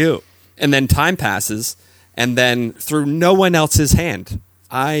love to do. And then time passes, and then through no one else's hand,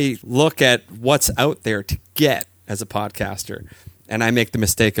 I look at what's out there to get as a podcaster, and I make the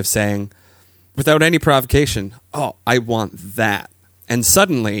mistake of saying, without any provocation, oh, I want that. And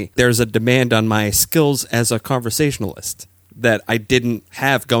suddenly, there's a demand on my skills as a conversationalist that I didn't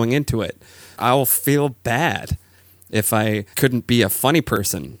have going into it. I'll feel bad if I couldn't be a funny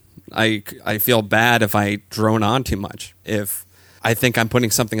person. I feel bad if I drone on too much. If I think I'm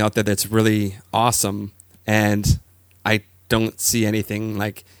putting something out there that's really awesome and I don't see anything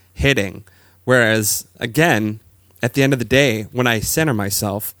like hitting. Whereas, again, at the end of the day, when I center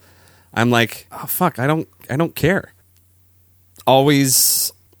myself, I'm like, oh, fuck, I don't care.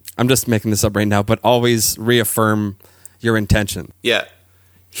 Always, I'm just making this up right now, but always reaffirm your intention. Yeah.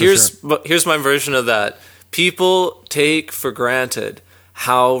 Here's my version of that. People take for granted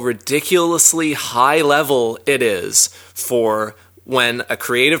how ridiculously high level it is for when a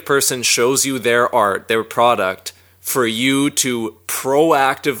creative person shows you their art, their product, for you to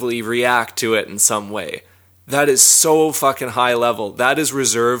proactively react to it in some way. That is so fucking high level. That is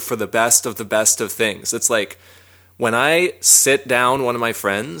reserved for the best of things. It's like when I sit down one of my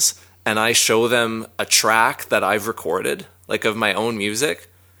friends and I show them a track that I've recorded, like of my own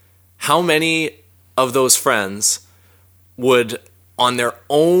music, how many of those friends would on their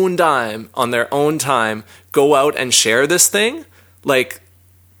own time go out and share this thing? Like,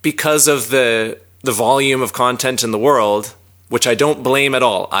 because of the volume of content in the world, which I don't blame at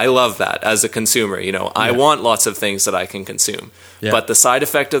all. I love that as a consumer. I want lots of things that I can consume. Yeah. But the side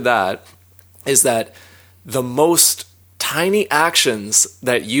effect of that is that the most tiny actions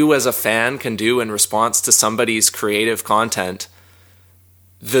that you as a fan can do in response to somebody's creative content,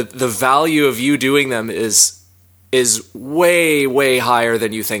 the value of you doing them is way, way higher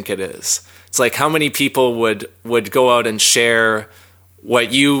than you think it is. It's like how many people would go out and share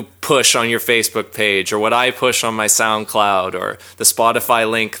what you push on your Facebook page or what I push on my SoundCloud or the Spotify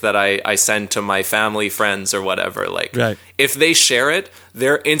link that I send to my family, friends, or whatever. Like, right. If they share it,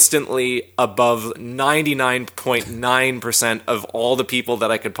 they're instantly above 99.9% of all the people that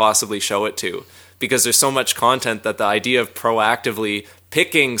I could possibly show it to, because there's so much content that the idea of proactively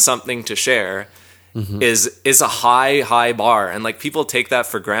picking something to share is a high bar. And like, people take that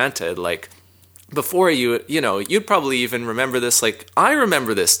for granted. Like, before you'd probably even remember this. Like, I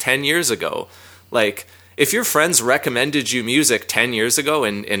remember this 10 years ago. Like, if your friends recommended you music 10 years ago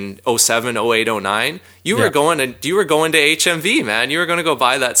in 07, 08, 09, you were going to HMV, man. You were going to go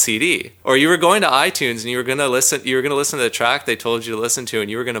buy that CD, or you were going to iTunes and you were going to listen to the track they told you to listen to,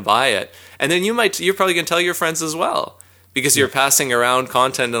 and you were going to buy it. And then you're probably going to tell your friends as well, because you're passing around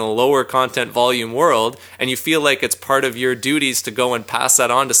content in a lower content volume world, and you feel like it's part of your duties to go and pass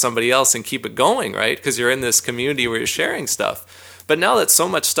that on to somebody else and keep it going, right? Because you're in this community where you're sharing stuff. But now that so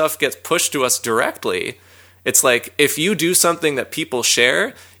much stuff gets pushed to us directly, it's like, if you do something that people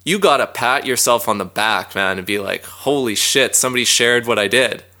share, you gotta pat yourself on the back, man, and be like, holy shit, somebody shared what I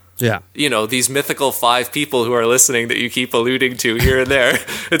did. Yeah. You know, these mythical 5 people who are listening that you keep alluding to here and there.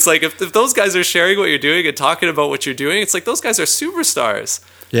 It's like, if those guys are sharing what you're doing and talking about what you're doing, it's like those guys are superstars.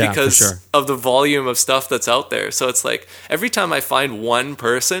 Yeah, because for sure. of the volume of stuff that's out there. So it's like, every time I find one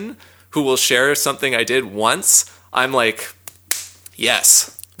person who will share something I did once, I'm like,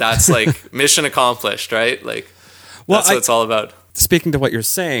 yes, that's like mission accomplished, right? Like, that's what it's all about. Speaking to what you're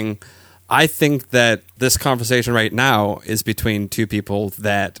saying, I think that this conversation right now is between 2 people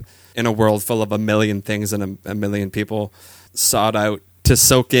that, in a world full of a million things and a million people, sought out to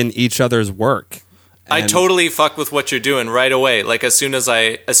soak in each other's work. I totally fuck with what you're doing right away. Like, as soon as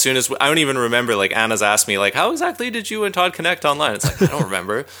I don't even remember, like, Anna's asked me, like, how exactly did you and Todd connect online? It's like, I don't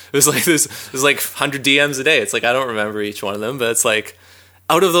remember. It was like, there's like 100 DMs a day. It's like, I don't remember each one of them, but it's like,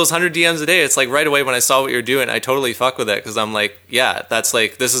 out of those 100 DMs a day, it's like, right away when I saw what you're doing, I totally fuck with it, because I'm like, yeah, that's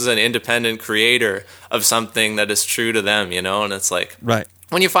like, this is an independent creator of something that is true to them, you know? And it's like, right.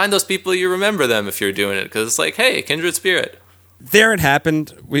 When you find those people, you remember them if you're doing it, because it's like, hey, kindred spirit. There it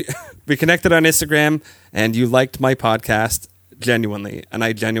happened. We connected on Instagram, and you liked my podcast genuinely, and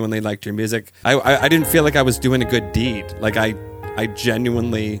I genuinely liked your music. I didn't feel like I was doing a good deed. Like, I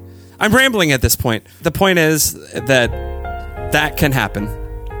genuinely... I'm rambling at this point. The point is that can happen.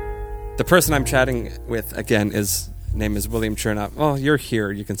 The person I'm chatting with, again, name is William Chernoff. Well, you're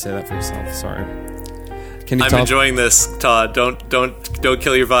here. You can say that for yourself. Sorry. I'm enjoying this, Todd. Don't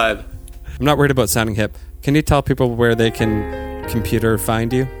kill your vibe. I'm not worried about sounding hip. Can you tell people where they can computer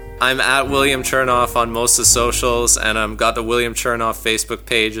find you? I'm at William Chernoff on most of the socials, and I've got the William Chernoff Facebook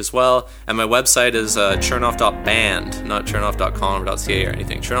page as well. And my website is chernoff.band, not chernoff.com or .ca or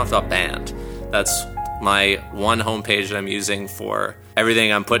anything. Chernoff.band. That's my one homepage that I'm using for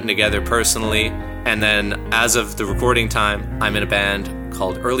everything I'm putting together personally. And then, as of the recording time, I'm in a band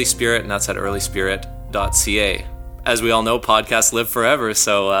called Early Spirit, and that's at earlyspirit.ca. As we all know, podcasts live forever,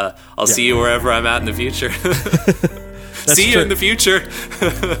 so I'll see you wherever I'm at in the future. See you in the future.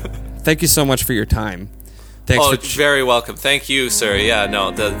 Thank you so much for your time. Thanks very welcome. Thank you, sir. Yeah,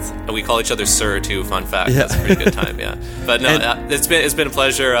 no, we call each other sir too. Fun fact. Yeah. That's a pretty good time. Yeah, but no, it's been a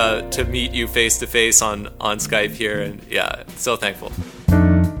pleasure to meet you face to face on Skype here, and yeah, so thankful.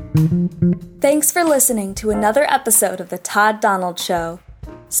 Thanks for listening to another episode of the Todd Donald Show.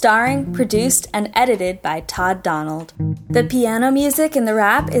 Starring, produced, and edited by Todd Donald. The piano music in the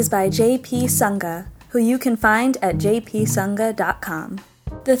rap is by JP Sunga, who you can find at jpsunga.com.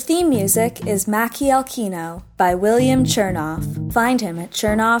 The theme music is Mackie Kino by William Chernoff. Find him at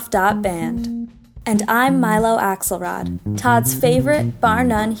chernoff.band. And I'm Milo Axelrod, Todd's favorite, bar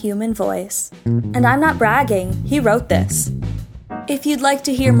none human voice. And I'm not bragging, he wrote this. If you'd like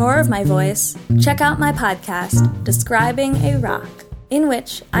to hear more of my voice, check out my podcast, Describing a Rock, in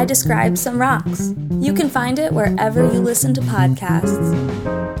which I describe some rocks. You can find it wherever you listen to podcasts.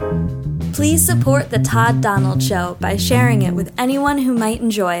 Please support The Todd Donald Show by sharing it with anyone who might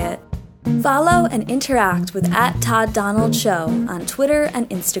enjoy it. Follow and interact with @ToddDonaldShow on Twitter and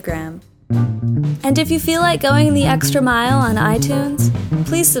Instagram. And if you feel like going the extra mile on iTunes,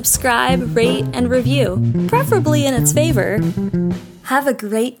 please subscribe, rate, and review, preferably in its favor. Have a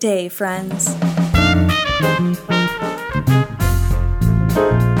great day, friends.